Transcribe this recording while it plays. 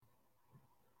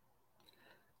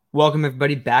Welcome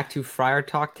everybody back to Friar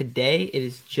Talk. Today it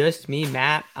is just me,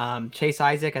 Matt, Chase,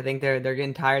 Isaac. I think they're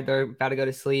getting tired. They're about to go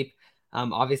to sleep.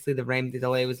 Obviously the rain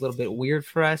delay was a little bit weird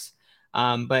for us.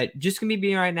 But just gonna be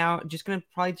being right now. Just gonna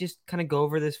probably just kind of go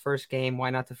over this first game. Why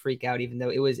not to freak out? Even though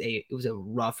it was a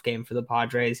rough game for the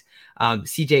Padres.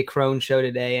 CJ Crone showed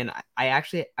today, and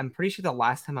I'm pretty sure the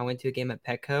last time I went to a game at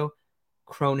Petco,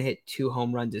 Crone hit 2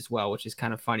 home runs as well, which is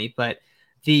kind of funny, but.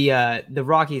 The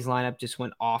Rockies lineup just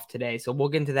went off today. So we'll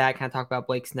get into that, kind of talk about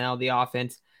Blake Snell, the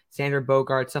offense, Sander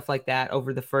Bogart, stuff like that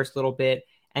over the first little bit.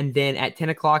 And then at 10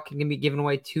 o'clock, you're going to be giving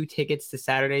away 2 tickets to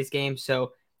Saturday's game.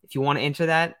 So if you want to enter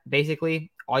that,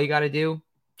 basically all you got to do,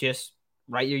 just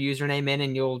write your username in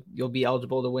and you'll be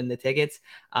eligible to win the tickets.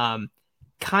 Kind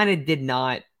of did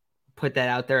not put that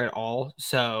out there at all.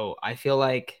 So I feel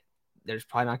like there's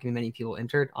probably not going to be many people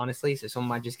entered, honestly. So someone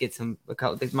might just get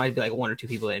there might be like 1 or 2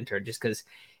 people that entered just because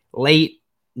late,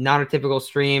 not a typical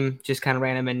stream, just kind of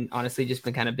random, and honestly just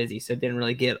been kind of busy. So didn't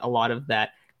really get a lot of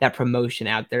that promotion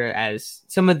out there as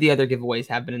some of the other giveaways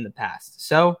have been in the past.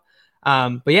 So,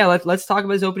 but yeah, let's talk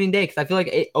about his opening day because I feel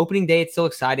like opening day it's still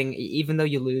exciting, even though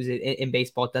you lose it in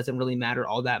baseball. It doesn't really matter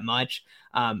all that much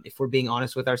if we're being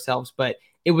honest with ourselves. But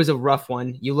it was a rough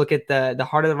one. You look at the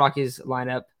heart of the Rockies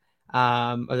lineup.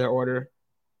 Of their order.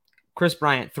 Chris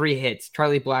Bryant, 3 hits.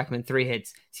 Charlie Blackmon, 3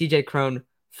 hits. CJ Crone,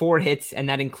 4 hits, and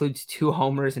that includes 2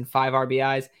 homers and 5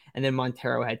 RBIs. And then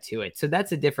Montero had 2 hits. So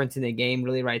that's a difference in the game,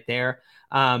 really, right there.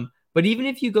 But even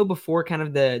if you go before kind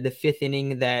of the fifth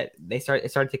inning that it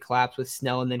started to collapse with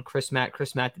Snell and then Chris Matt.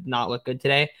 Chris Matt did not look good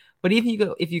today. But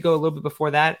even if you go a little bit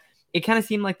before that, it kind of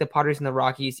seemed like the Padres and the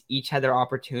Rockies each had their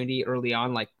opportunity early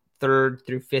on, like third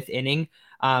through fifth inning.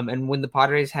 And when the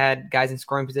Padres had guys in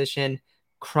scoring position,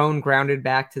 Crone grounded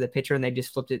back to the pitcher and they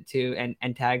just flipped it to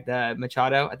and tagged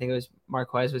Machado. I think it was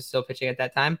Marquez was still pitching at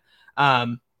that time.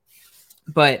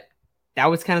 But that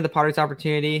was kind of the Padres'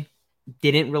 opportunity.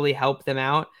 Didn't really help them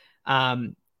out.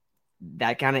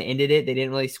 That kind of ended it. They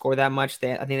didn't really score that much.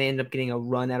 I think they ended up getting a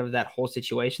run out of that whole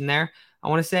situation there, I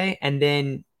want to say. And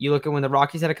then you look at when the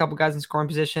Rockies had a couple guys in scoring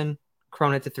position,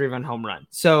 Crone hits a 3-run home run.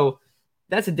 So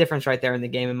that's a difference right there in the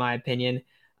game, in my opinion.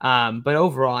 But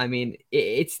overall, I mean,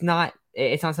 it's not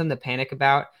something to panic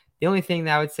about. The only thing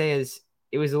that I would say is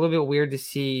it was a little bit weird to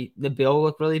see the Bill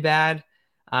look really bad.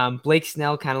 Blake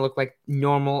Snell kind of looked like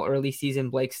normal early season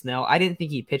Blake Snell. I didn't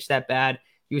think he pitched that bad.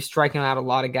 He was striking out a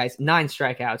lot of guys, 9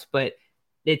 strikeouts, but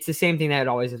it's the same thing that it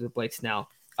always is with Blake Snell.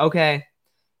 Okay,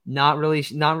 not really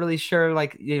sure.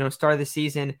 Like, start of the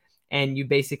season, and you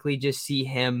basically just see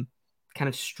him kind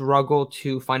of struggle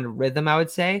to find a rhythm, I would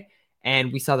say.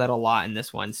 And we saw that a lot in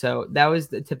this one. So that was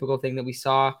the typical thing that we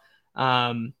saw.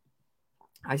 I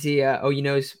see,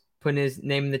 is putting his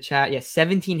name in the chat. Yeah,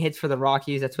 17 hits for the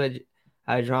Rockies. That's what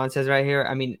John says right here.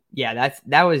 I mean, yeah,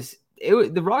 that was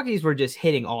it. The Rockies were just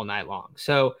hitting all night long.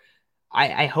 So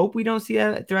I hope we don't see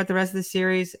that throughout the rest of the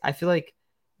series. I feel like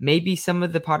maybe some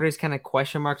of the Padres kind of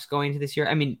question marks going into this year.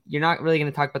 I mean, you're not really going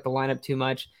to talk about the lineup too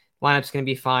much. Lineup's going to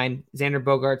be fine. Xander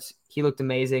Bogaerts, he looked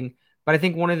amazing. But I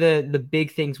think one of the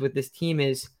big things with this team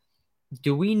is,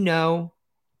 do we know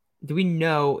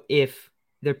if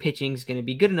their pitching is going to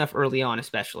be good enough early on,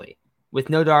 especially with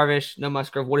no Darvish, no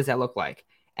Musgrove? What does that look like?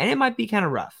 And it might be kind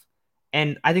of rough.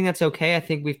 And I think that's okay. I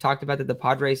think we've talked about that the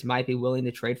Padres might be willing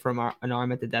to trade for an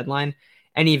arm at the deadline.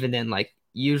 And even then, like,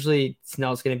 usually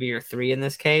Snell's going to be your 3 in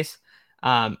this case.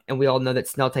 And we all know that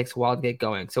Snell takes a while to get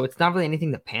going. So it's not really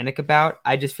anything to panic about.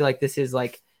 I just feel like this is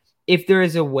like, if there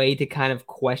is a way to kind of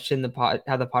question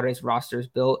how the Padres roster is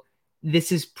built,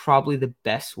 this is probably the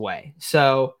best way.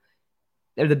 So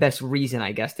they're the best reason,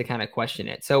 I guess, to kind of question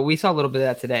it. So we saw a little bit of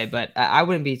that today, but I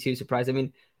wouldn't be too surprised. I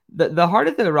mean, the heart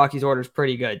of the Rockies order is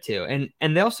pretty good too.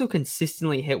 And they also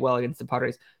consistently hit well against the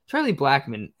Padres. Charlie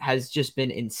Blackmon has just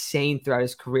been insane throughout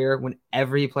his career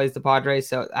whenever he plays the Padres.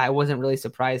 So I wasn't really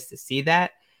surprised to see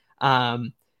that.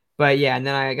 But yeah, and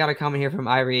then I got a comment here from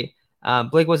Irie.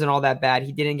 Blake wasn't all that bad.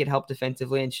 He didn't get help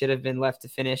defensively and should have been left to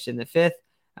finish in the 5th.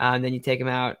 And then you take him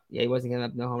out. Yeah, he wasn't going to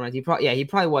have no home runs. He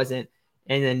probably wasn't.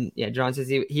 And then, yeah, John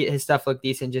says his stuff looked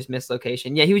decent, just missed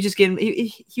location. Yeah, he was just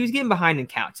he was getting behind in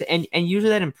counts, and usually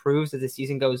that improves as the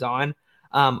season goes on.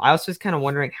 I also was kind of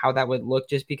wondering how that would look,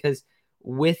 just because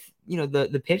with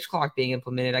the pitch clock being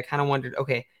implemented, I kind of wondered,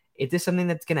 okay, is this something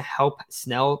that's going to help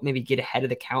Snell maybe get ahead of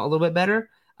the count a little bit better?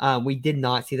 We did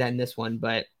not see that in this one,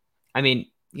 but I mean,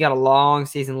 you got a long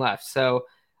season left, so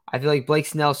I feel like Blake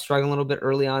Snell's struggling a little bit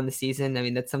early on in the season. I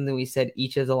mean, that's something we said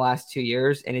each of the last 2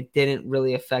 years, and it didn't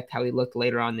really affect how he looked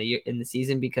later on in the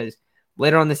season, because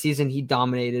later on in the season he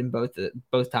dominated in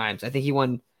both times. I think he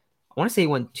won. I want to say he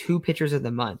won 2 pitchers of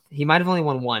the month. He might have only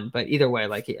won 1, but either way,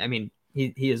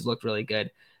 he has looked really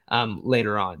good.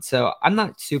 later on. So I'm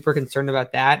not super concerned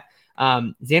about that.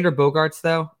 Xander Bogaerts,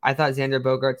 though, I thought Xander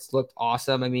Bogaerts looked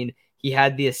awesome. I mean, he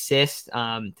had the assist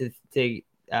uh,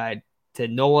 to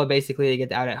Nola basically to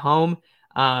get out at home.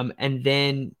 And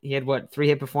then he had what,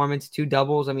 3-hit performance, 2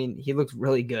 doubles. I mean, he looked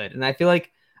really good. And I feel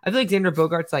like Xander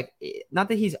Bogaerts, like, not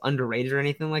that he's underrated or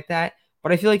anything like that,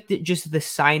 but I feel like just the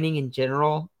signing in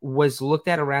general was looked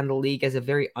at around the league as a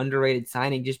very underrated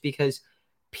signing, just because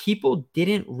people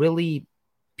didn't really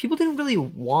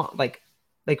want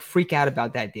like freak out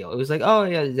about that deal. It was like, oh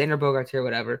yeah, Xander Bogaerts here,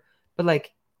 whatever. But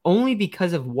like only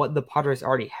because of what the Padres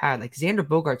already had. Like Xander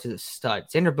Bogaerts is a stud.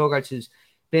 Xander Bogaerts has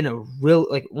been a real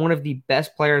like one of the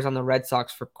best players on the Red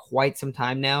Sox for quite some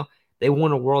time now. They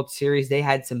won a World Series. They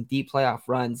had some deep playoff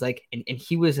runs, like, and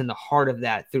he was in the heart of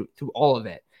that through all of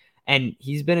it. And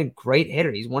he's been a great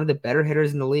hitter. He's one of the better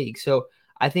hitters in the league. So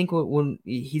I think when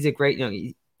he's a great,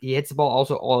 he hits the ball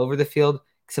also all over the field,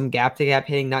 some gap to gap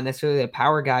hitting, not necessarily a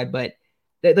power guy, but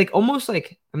like almost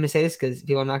like I'm gonna say this because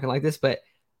people are not gonna like this, but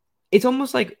it's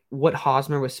almost like what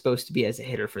Hosmer was supposed to be as a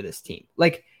hitter for this team.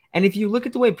 Like, and if you look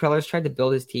at the way Preller's tried to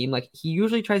build his team, like he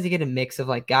usually tries to get a mix of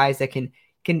like guys that can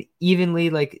evenly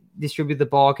like distribute the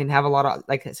ball, can have a lot of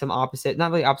like some opposite,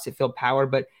 not really opposite field power,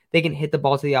 but they can hit the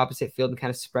ball to the opposite field and kind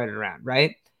of spread it around,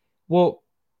 right? Well,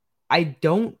 I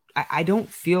don't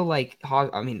feel like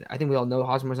I mean, I think we all know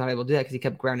Hosmer's not able to do that because he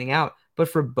kept grounding out. But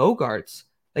for Bogarts,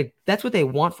 like that's what they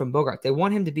want from Bogarts. They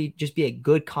want him to be a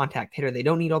good contact hitter. They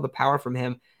don't need all the power from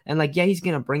him. And like, yeah, he's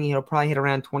gonna bring it. He'll probably hit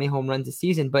around 20 home runs a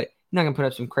season, but he's not gonna put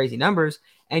up some crazy numbers.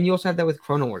 And you also have that with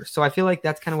Cronenworth. So I feel like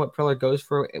that's kind of what Preller goes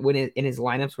for in his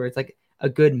lineups, where it's like a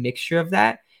good mixture of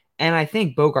that. And I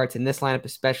think Bogarts in this lineup,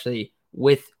 especially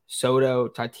with Soto,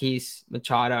 Tatis,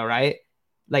 Machado, right?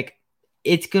 Like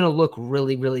it's going to look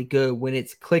really, really good when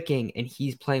it's clicking and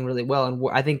he's playing really well. And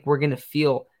I think we're going to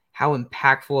feel how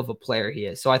impactful of a player he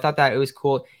is. So I thought that it was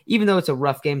cool, even though it's a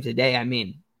rough game today. I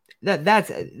mean,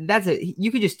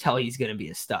 you could just tell he's going to be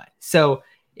a stud. So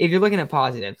if you're looking at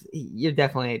positives, you're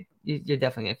definitely going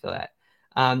to feel that.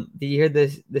 Did you hear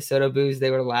the Soto boos? They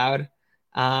were loud.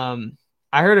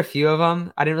 I heard a few of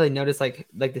them. I didn't really notice like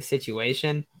the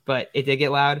situation, but it did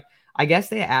get loud. I guess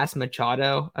they asked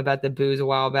Machado about the boos a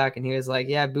while back, and he was like,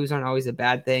 "Yeah, boos aren't always a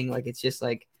bad thing. Like it's just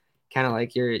like kind of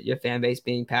like your fan base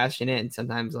being passionate, and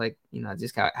sometimes like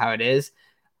just how it is."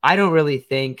 I don't really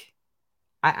think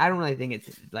I don't really think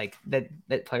it's like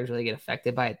that players really get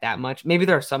affected by it that much. Maybe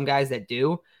there are some guys that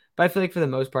do, but I feel like for the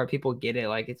most part, people get it.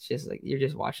 Like it's just like you're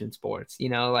just watching sports,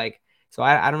 like. So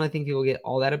I don't really think people get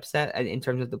all that upset in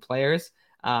terms of the players.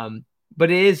 But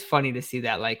it is funny to see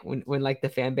that like when like the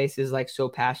fan base is like so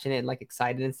passionate and like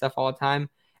excited and stuff all the time.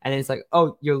 And then it's like,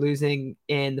 oh, you're losing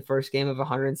in the first game of a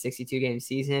 162 game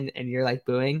season and you're like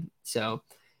booing. So,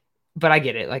 but I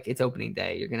get it. Like it's opening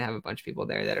day. You're going to have a bunch of people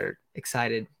there that are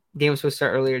excited. Game was supposed to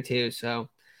start earlier too. So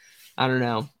I don't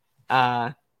know.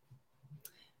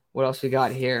 What else we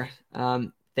got here?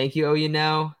 Thank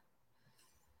you.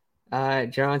 Oh,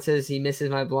 Jaron says he misses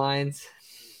my blinds.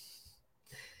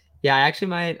 Yeah, I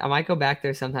might go back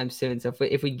there sometime soon. So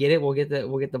if we get it, we'll get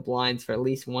the blinds for at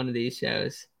least one of these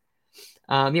shows.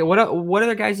 Yeah, what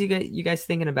other guys you guys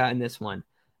thinking about in this one?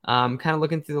 Kind of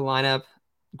looking through the lineup.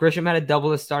 Grisham had a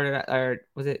double to start it, or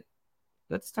was it?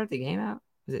 Let's start the game out.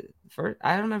 Was it first?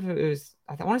 I don't know if it was.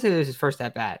 I want to say it was his first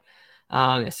at bat.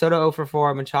 Soto 0 for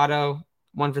 4. Machado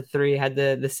 1 for 3. Had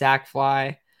the sack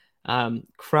fly.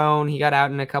 Crone, he got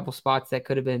out in a couple spots that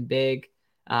could have been big.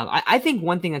 I think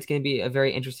one thing that's going to be a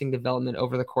very interesting development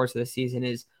over the course of the season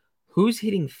is who's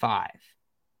hitting 5.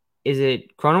 Is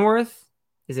it Cronenworth?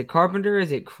 Is it Carpenter?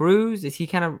 Is it Cruz? Is he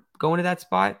kind of going to that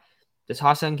spot? Does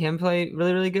Ha-Seong Kim play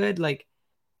really, really good? Like,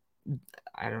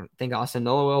 I don't think Austin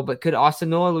Nola will, but could Austin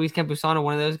Nola, Luis Campusano,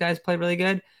 one of those guys play really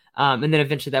good? And then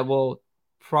eventually that will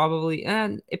probably,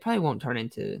 and it probably won't turn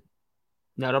into.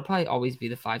 No, it'll probably always be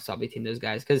the 5 spot between those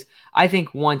guys because I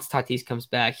think once Tatis comes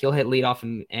back, he'll hit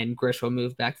leadoff and Grish will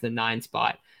move back to the 9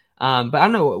 spot. But I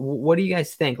don't know. What do you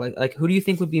guys think? Like who do you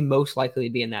think would be most likely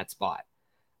to be in that spot?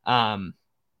 I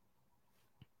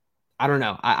don't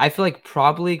know. I feel like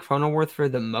probably Cronenworth for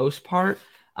the most part.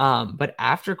 But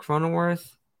after Cronenworth,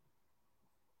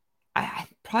 I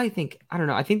probably think, I don't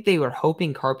know. I think they were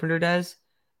hoping Carpenter does,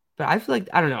 but I feel like,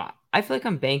 I don't know. I feel like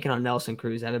I'm banking on Nelson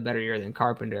Cruz to have a better year than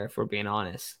Carpenter, if we're being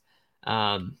honest.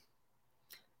 So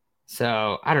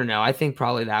I don't know. I think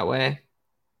probably that way.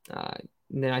 And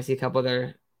then I see a couple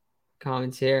other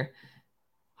comments here.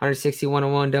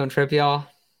 161-1, don't trip, y'all.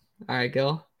 All right,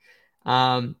 Gil.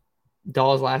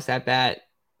 Dahl's last at bat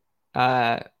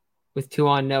with 2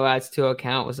 on, no outs, 2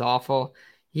 count was awful.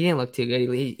 He didn't look too good.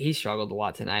 He struggled a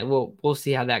lot tonight. We'll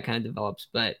see how that kind of develops,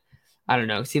 but I don't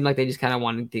know. It seemed like they just kind of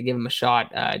wanted to give him a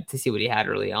shot to see what he had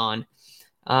early on.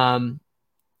 Um,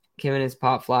 Kim and his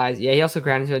pop flies. Yeah, he also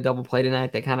grounded into a double play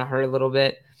tonight that kind of hurt a little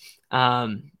bit.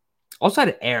 Also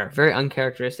had air, very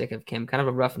uncharacteristic of Kim. Kind of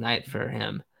a rough night for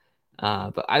him.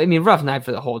 But I mean, rough night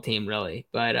for the whole team, really.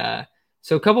 But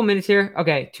so a couple minutes here.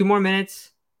 Okay, 2 more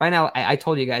minutes. Right now, I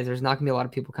told you guys there's not gonna be a lot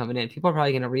of people coming in. People are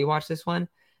probably gonna rewatch this one.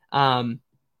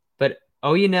 But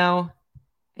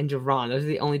and Javon, those are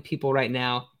the only people right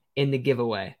now in the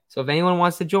giveaway. So if anyone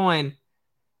wants to join,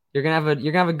 you're gonna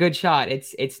have a good shot.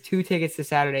 It's 2 tickets to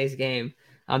Saturday's game.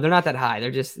 They're not that high.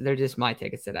 They're just my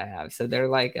tickets that I have. So they're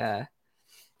like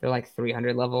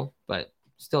 300 level, but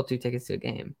still 2 tickets to a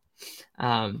game.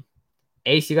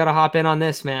 Ace, you gotta hop in on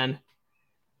this, man.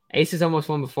 Ace has almost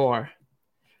won before.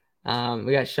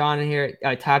 We got Sean in here.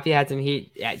 Tapia had some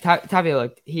heat. Yeah, Tapia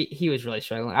looked. He was really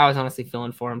struggling. I was honestly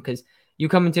feeling for him because you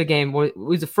come into a game where it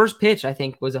was the first pitch, I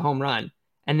think, was a home run.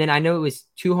 And then I know it was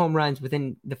 2 home runs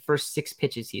within the first 6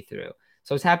 pitches he threw.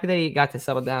 So I was happy that he got to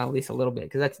settle down at least a little bit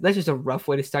because that's just a rough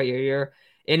way to start your year.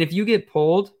 And if you get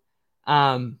pulled,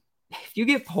 um, if you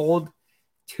get pulled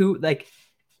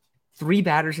 3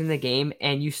 batters in the game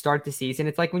and you start the season,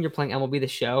 it's like when you're playing MLB The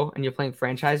Show and you're playing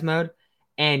franchise mode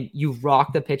and you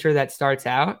rock the pitcher that starts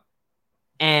out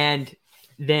and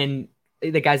then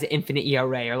the guy's an infinite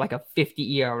ERA or like a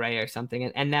 50 ERA or something.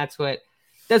 And that's what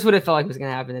it felt like was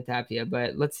going to happen to Tapia.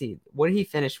 But let's see. What did he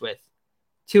finish with?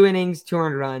 2 innings, 2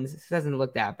 earned runs. This doesn't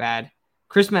look that bad.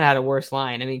 Chris Matt had a worse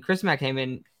line. I mean, Chris Matt came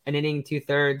in an inning,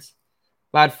 2/3,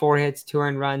 allowed 4 hits, 2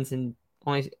 earned runs, and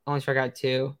only struck out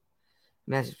 2.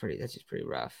 That's just pretty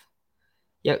rough.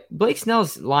 Yeah, Blake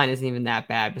Snell's line isn't even that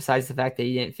bad, besides the fact that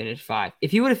he didn't finish 5.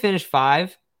 If he would have finished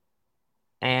 5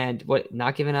 and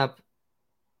not giving up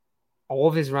all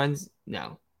of his runs,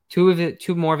 no. 2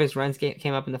 more of his runs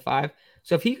came up in the 5.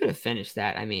 So if he could have finished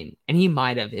that, I mean, and it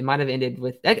might have ended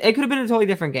with it could have been a totally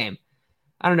different game.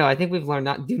 I don't know. I think we've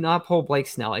learned do not pull Blake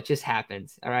Snell. It just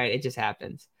happens. All right. It just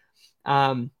happens.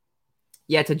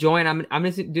 Yeah, to join, I'm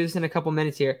going to do this in a couple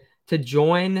minutes here. To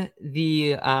join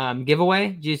the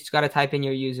giveaway, you just got to type in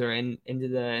your user into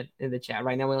the chat.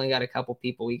 Right now, we only got a couple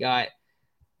people. We got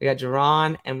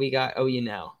Jerron and we got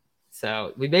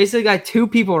So we basically got 2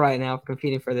 people right now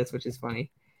competing for this, which is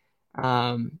funny.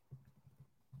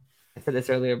 I said this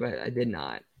earlier, but I did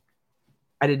not.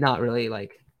 I did not really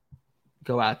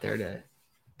go out there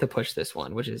to push this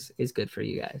one, which is good for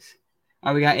you guys.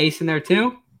 All right, we got Ace in there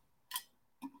too.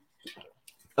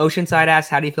 Oceanside asks,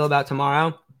 how do you feel about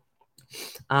tomorrow?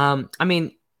 I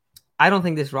mean, I don't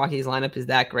think this Rockies lineup is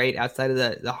that great outside of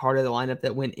the heart of the lineup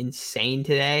that went insane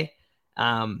today.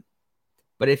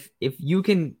 But if you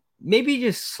can maybe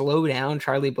just slow down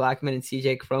Charlie Blackmon and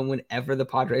CJ Cron whenever the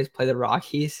Padres play the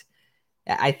Rockies,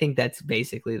 I think that's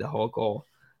basically the whole goal.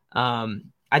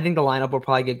 I think the lineup will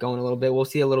probably get going a little bit. We'll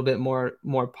see a little bit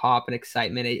more pop and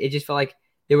excitement. It just felt like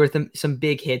there were some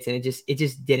big hits and it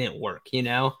just didn't work,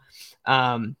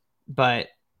 But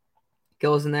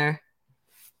Gill's in there.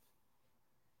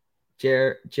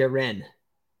 Jaren.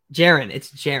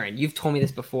 It's Jaren. You've told me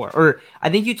this before. Or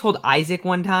I think you told Isaac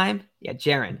one time. Yeah,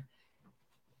 Jaren.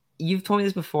 You've told me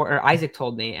this before, or Isaac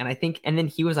told me, and then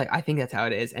he was like, I think that's how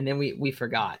it is. And then we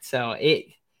forgot. So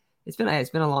it's been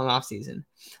a long off season.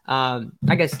 I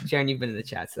guess Jaren, you've been in the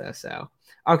chats though. So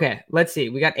okay, let's see.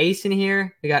 We got Ace in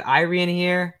here. We got Irie in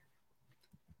here.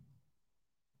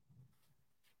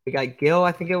 We got Gil,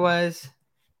 I think it was.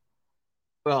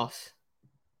 Who else?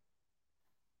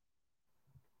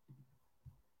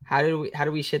 How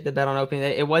do we shit the bet on opening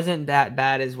day? It wasn't that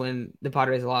bad as when the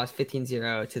Padres lost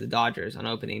 15-0 to the Dodgers on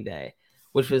opening day,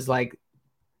 which was like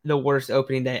the worst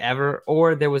opening day ever.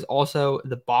 Or there was also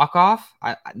the balk off.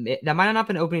 That might have not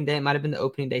been opening day. It might have been the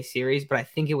opening day series, but I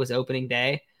think it was opening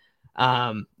day.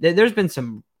 There's been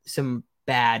some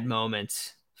bad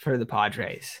moments for the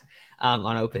Padres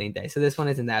on opening day. So this one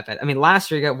isn't that bad. I mean,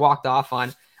 last year you got walked off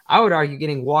on. I would argue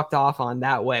getting walked off on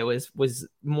that way was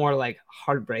more like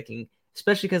heartbreaking,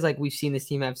 especially because we've seen this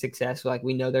team have success. So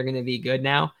we know they're going to be good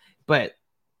now. But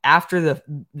after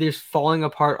this falling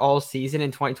apart all season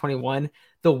in 2021,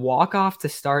 the walk off to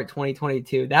start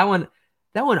 2022, that one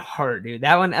hurt, dude.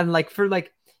 That one, and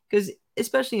because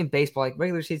especially in baseball,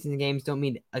 regular season games don't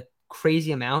mean a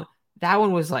crazy amount. That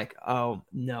one was oh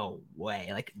no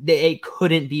way, it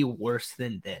couldn't be worse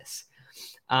than this.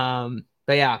 But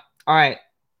yeah, all right.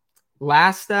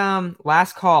 Last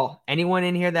call. Anyone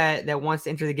in here that wants to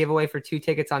enter the giveaway for 2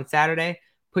 tickets on Saturday,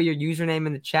 put your username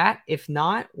in the chat. If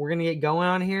not, we're gonna get going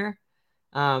on here.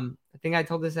 I think I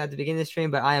told this at the beginning of the stream,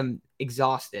 but I am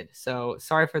exhausted. So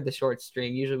sorry for the short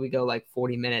stream. Usually we go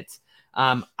 40 minutes.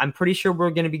 I'm pretty sure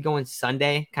we're going to be going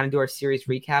Sunday, kind of do our series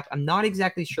recap. I'm not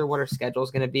exactly sure what our schedule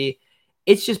is going to be.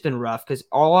 It's just been rough because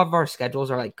all of our schedules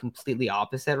are like completely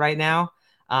opposite right now.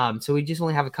 So we just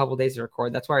only have a couple days to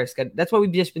record. That's why that's why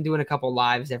we've just been doing a couple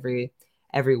lives every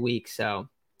week. So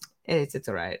it's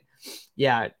all right.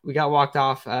 Yeah, we got walked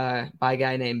off by a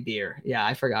guy named Beer. Yeah,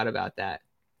 I forgot about that.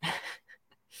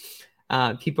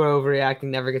 People are overreacting,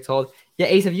 never gets old. Yeah,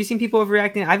 Ace, have you seen people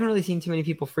overreacting? I haven't really seen too many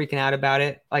people freaking out about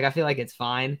it. Like, I feel like it's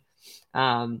fine.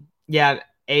 Yeah,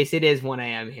 Ace, it is 1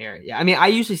 a.m. here. Yeah, I mean, I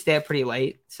usually stay up pretty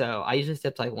late, so I usually stay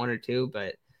up to like 1 or 2,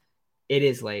 but it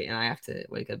is late, and I have to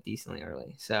wake up decently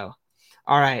early. So,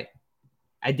 all right.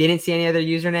 I didn't see any other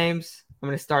usernames. I'm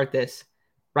going to start this.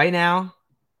 Right now,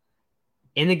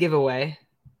 in the giveaway,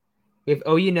 we have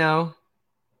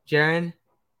Jaron,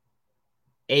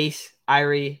 Ace,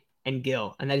 Irie, and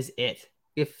Gil, and that is it.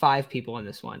 We have 5 people in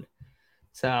this one.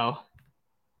 So,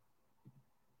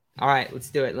 all right, let's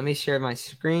do it. Let me share my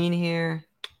screen here.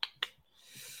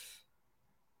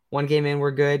 1 game in,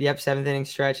 we're good. Yep, 7th inning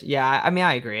stretch. Yeah, I mean,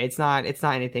 I agree. It's not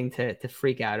anything to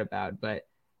freak out about, but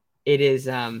it is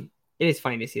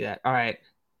funny to see that. All right,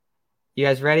 you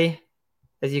guys ready?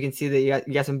 As you can see, that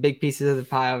you got some big pieces of the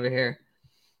pie over here.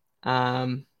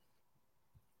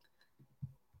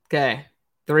 Okay,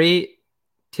 3,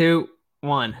 2,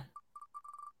 1.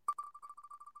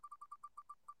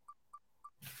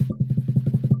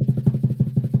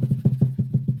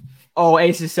 Oh,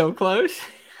 Ace is so close.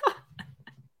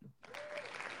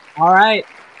 All right.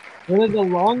 One of the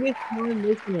longest time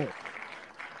listeners.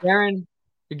 Darren,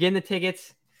 you're getting the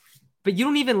tickets, but you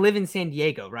don't even live in San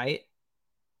Diego, right?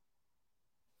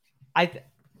 Okay,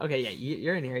 yeah,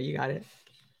 you're in here. You got it.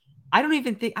 I don't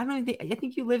even think. I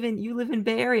think you live in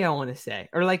Bay Area. I want to say,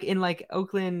 or like in like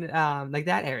Oakland, like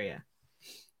that area.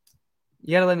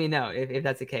 You gotta let me know if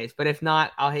that's the case. But if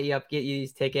not, I'll hit you up, get you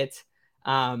these tickets.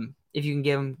 If you can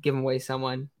give them away to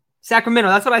someone. Sacramento.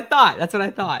 That's what I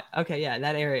thought. Okay, yeah,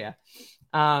 that area.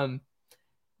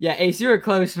 Yeah, Ace, you were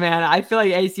close, man. I feel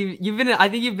like Ace, you've been. I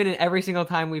think you've been in every single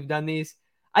time we've done these.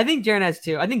 I think Jaren has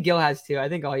too. I think Gil has too. I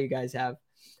think all you guys have.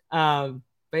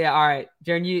 But yeah, all right,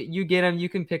 Jaren, you get them. You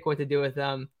can pick what to do with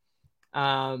them.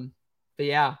 But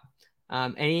yeah,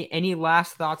 any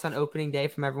last thoughts on opening day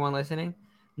from everyone listening?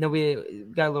 No, we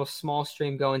got a little small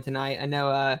stream going tonight. I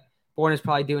know Born is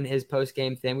probably doing his post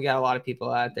game thing. We got a lot of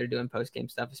people out there doing post game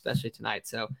stuff, especially tonight.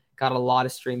 So got a lot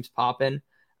of streams popping.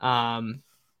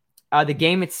 The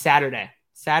game, it's Saturday.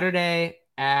 Saturday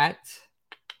at,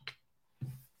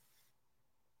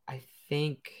 I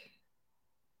think,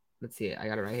 let's see it. I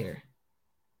got it right here.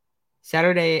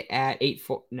 Saturday at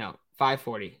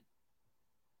 5:40.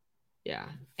 Yeah.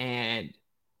 And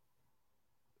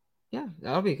yeah,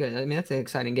 that'll be good. I mean, that's an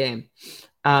exciting game.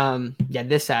 Yeah,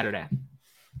 this Saturday.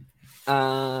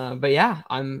 But yeah,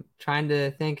 I'm trying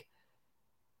to think.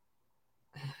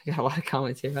 I got a lot of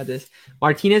comments here about this.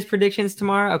 Martinez predictions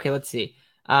tomorrow. Okay, let's see.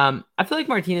 I feel like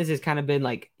Martinez has kind of been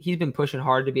like he's been pushing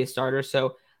hard to be a starter.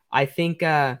 So I think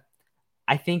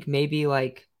maybe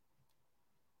like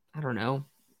I don't know,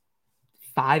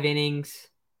 5 innings.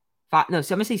 So I'm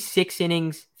gonna say 6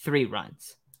 innings, 3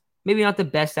 runs. Maybe not the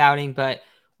best outing, but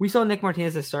we saw Nick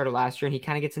Martinez as a starter last year, and he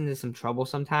kind of gets into some trouble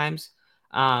sometimes.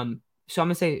 So I'm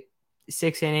gonna say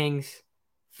 6 innings,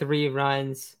 3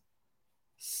 runs,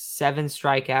 7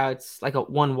 strikeouts, like a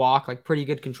 1 walk, like pretty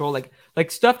good control,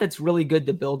 like stuff that's really good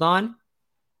to build on.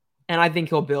 And I think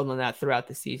he'll build on that throughout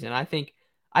the season. I think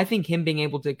him being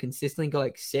able to consistently go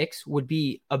like 6 would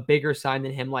be a bigger sign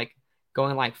than him like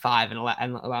going like 5 and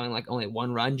allowing like only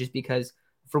 1 run, just because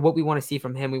for what we want to see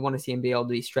from him, we want to see him be able to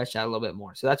be stretched out a little bit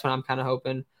more. So that's what I'm kind of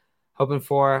hoping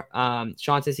for.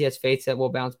 Sean says he has faith that we'll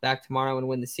bounce back tomorrow and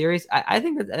win the series. I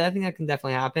think that can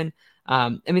definitely happen.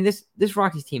 I mean, this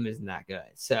Rockies team isn't that good,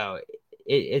 so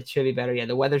it should be better. Yeah,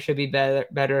 the weather should be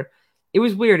better. It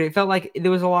was weird. It felt like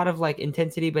there was a lot of like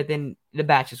intensity, but then the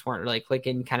bats just weren't really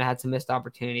clicking. Kind of had some missed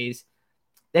opportunities.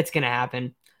 That's gonna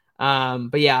happen.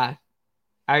 But yeah,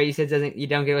 you said you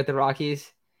don't get with the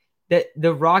Rockies.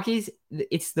 The Rockies,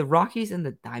 it's the Rockies and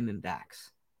the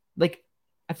Diamondbacks. Like,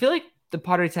 I feel like the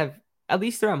Padres have, at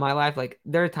least throughout my life, like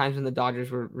there are times when the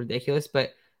Dodgers were ridiculous,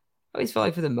 but I always felt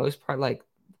like for the most part, like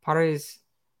Padres,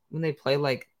 when they play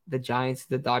like the Giants,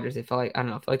 the Dodgers, they felt like, I don't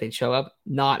know, I feel like they'd show up,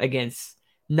 not against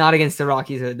the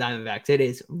Rockies or the Diamondbacks. It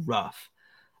is rough.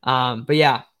 But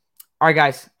yeah. All right,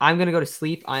 guys, I'm going to go to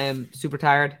sleep. I am super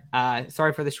tired.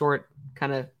 Sorry for the short,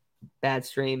 kind of bad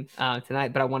stream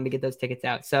tonight, but I wanted to get those tickets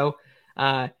out. So,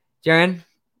 Jaron,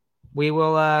 we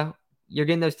will, you're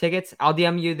getting those tickets. I'll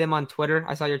DM you them on Twitter.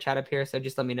 I saw your chat up here, so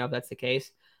just let me know if that's the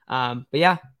case. But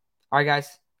yeah. All right,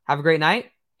 guys, have a great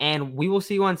night, And we will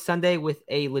see you on Sunday with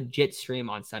a legit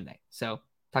stream on Sunday. So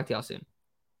talk to y'all soon.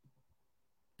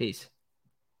 Peace.